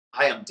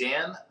Hi, I'm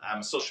Dan.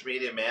 I'm a social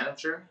media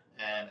manager,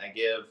 and I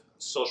give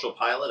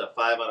SocialPilot a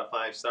 5 out of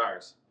 5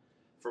 stars.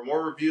 For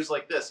more reviews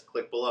like this,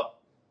 click below.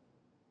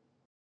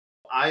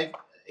 I've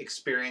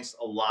experienced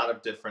a lot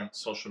of different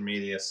social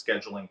media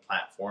scheduling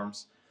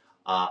platforms.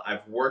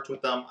 I've worked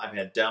with them. I've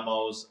had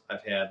demos.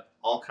 I've had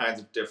all kinds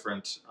of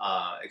different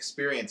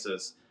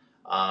experiences,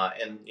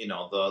 and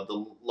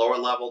the lower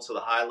level to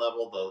the high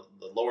level,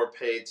 the lower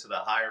paid to the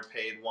higher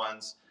paid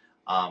ones.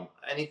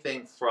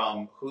 Anything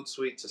from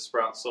Hootsuite to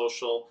Sprout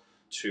Social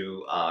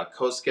to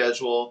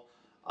CoSchedule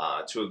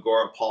to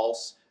Agora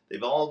Pulse.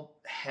 They've all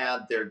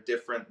had their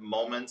different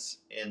moments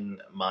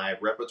in my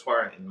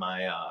repertoire, in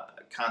my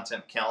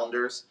content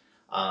calendars.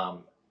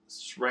 Um,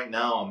 right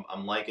now,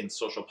 I'm liking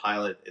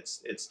SocialPilot.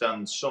 It's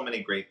done so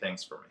many great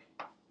things for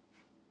me.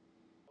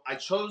 I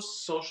chose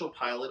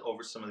SocialPilot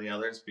over some of the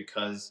others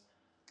because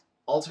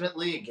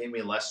ultimately it gave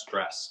me less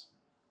stress.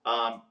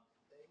 Um,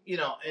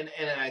 and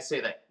I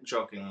say that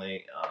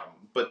jokingly,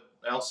 but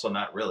also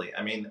not really.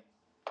 I mean,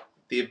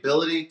 the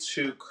ability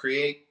to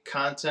create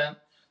content,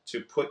 to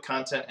put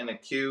content in a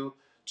queue,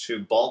 to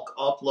bulk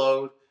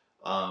upload,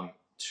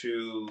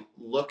 to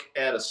look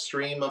at a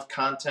stream of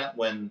content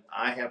when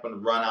I happen to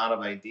run out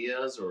of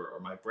ideas or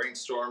my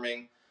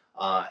brainstorming,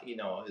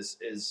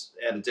 is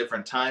at a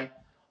different time.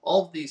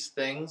 All of these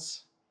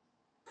things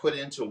put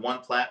into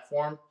one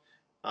platform,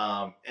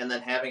 and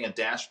then having a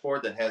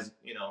dashboard that has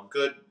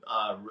good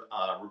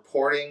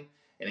reporting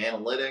and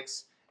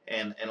analytics,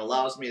 and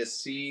allows me to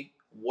see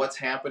what's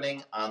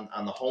happening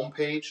on the home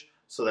page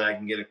so that I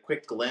can get a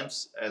quick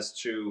glimpse as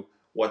to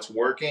what's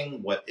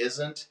working, what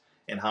isn't,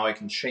 and how I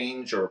can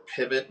change or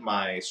pivot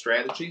my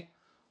strategy.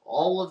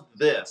 All of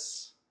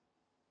this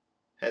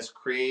has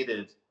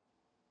created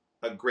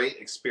a great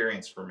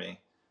experience for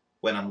me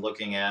when I'm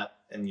looking at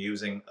and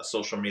using a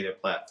social media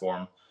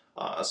platform,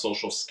 a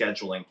social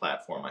scheduling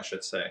platform, I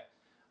should say.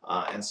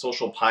 And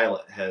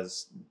SocialPilot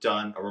has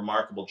done a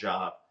remarkable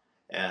job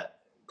at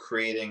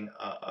creating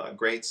a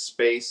great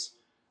space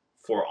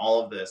for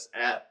all of this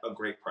at a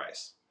great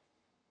price.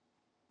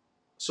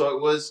 So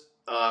it was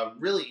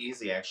really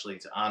easy actually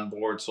to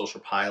onboard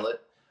SocialPilot.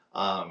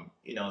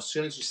 As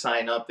soon as you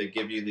sign up, they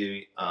give you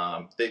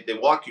they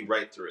walk you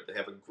right through it. They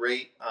have a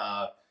great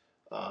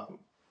um,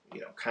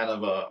 kind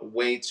of a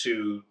way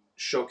to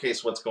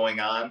showcase what's going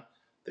on.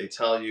 They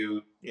tell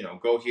you,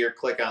 go here,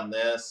 click on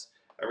this.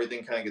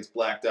 Everything kind of gets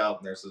blacked out,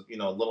 and there's a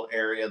little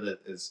area that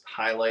is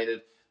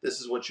highlighted.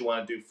 This is what you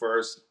want to do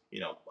first.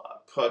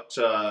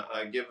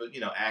 Give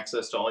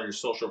access to all your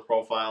social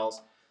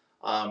profiles,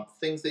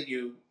 things that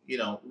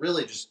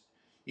really just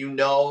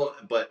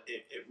but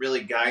it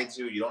really guides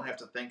you. You don't have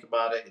to think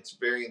about it. It's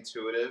very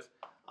intuitive,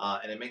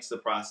 and it makes the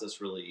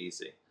process really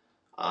easy.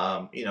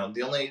 I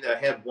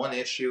had one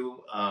issue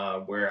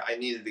where I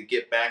needed to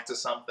get back to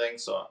something.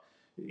 So,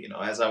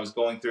 as I was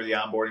going through the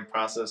onboarding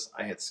process,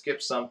 I had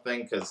skipped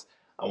something because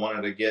I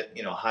wanted to get,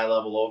 high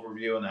level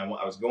overview, and I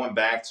was going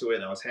back to it,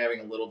 and I was having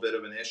a little bit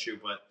of an issue.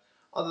 But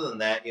other than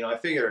that, I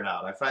figured it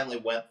out. I finally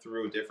went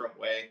through a different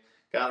way,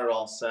 got it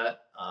all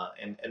set,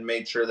 and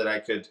made sure that I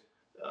could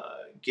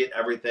get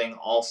everything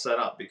all set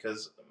up.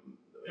 Because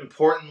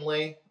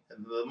importantly,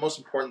 the most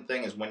important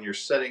thing is when you're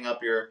setting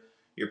up your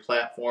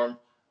platform,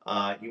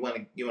 you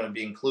want to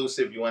be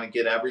inclusive. You want to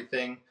get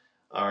everything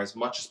as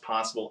much as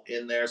possible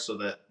in there so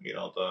that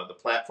the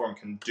platform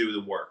can do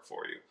the work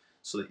for you,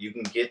 so that you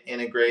can get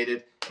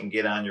integrated and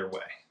get on your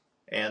way.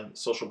 And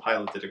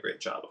SocialPilot did a great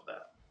job of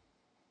that.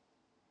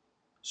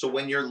 So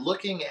when you're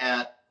looking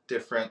at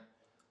different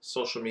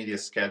social media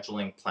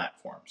scheduling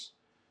platforms,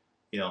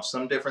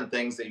 some different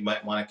things that you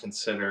might want to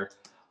consider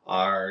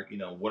are,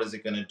 what is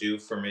it going to do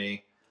for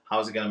me? How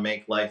is it going to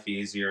make life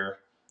easier?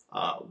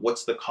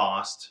 What's the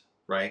cost?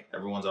 Right?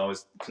 Everyone's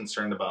always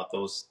concerned about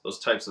those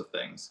types of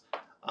things.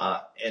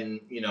 And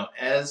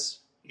as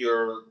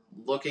you're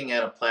looking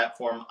at a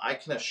platform, I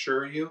can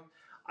assure you,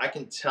 I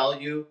can tell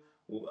you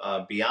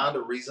beyond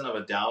a reason of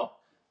a doubt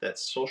that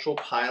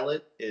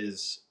SocialPilot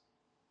is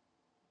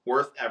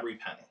worth every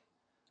penny.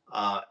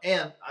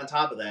 And on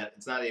top of that,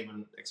 it's not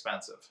even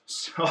expensive.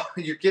 So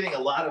you're getting a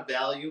lot of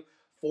value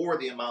for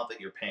the amount that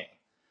you're paying.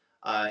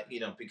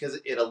 Because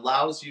it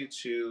allows you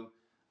to,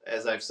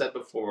 as I've said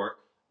before,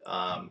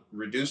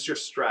 reduce your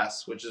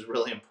stress, which is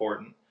really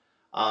important.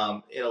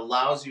 It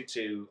allows you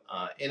to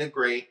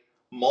integrate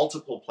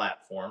multiple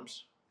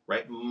platforms,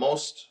 right?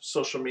 Most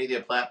social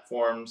media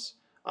platforms,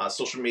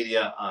 social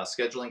media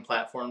scheduling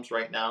platforms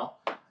right now,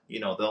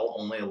 they'll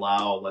only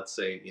allow, let's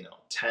say,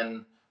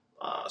 10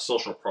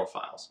 social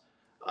profiles.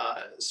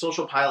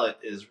 SocialPilot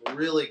is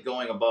really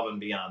going above and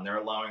beyond. They're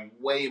allowing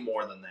way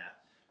more than that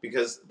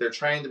because they're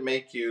trying to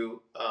make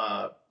you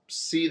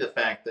see the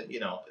fact that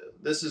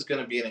this is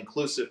going to be an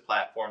inclusive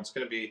platform. It's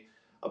going to be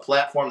a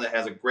platform that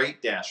has a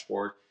great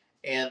dashboard,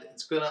 and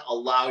it's going to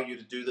allow you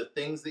to do the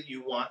things that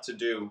you want to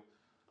do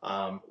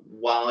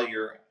while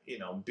you're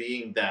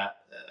being that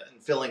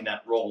and filling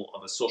that role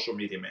of a social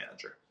media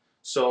manager.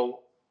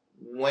 So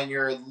when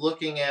you're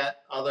looking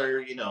at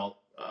other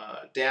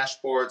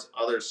dashboards,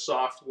 other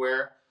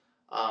software,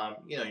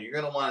 you're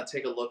going to want to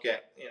take a look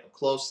at,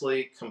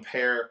 closely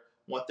compare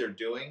what they're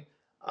doing.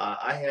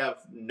 I have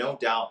no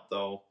doubt,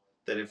 though,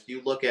 that if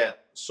you look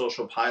at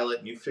Social Pilot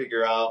and you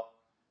figure out,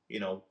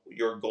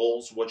 your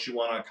goals, what you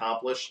want to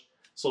accomplish,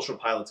 Social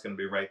Pilot's going to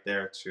be right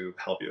there to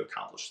help you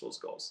accomplish those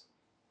goals.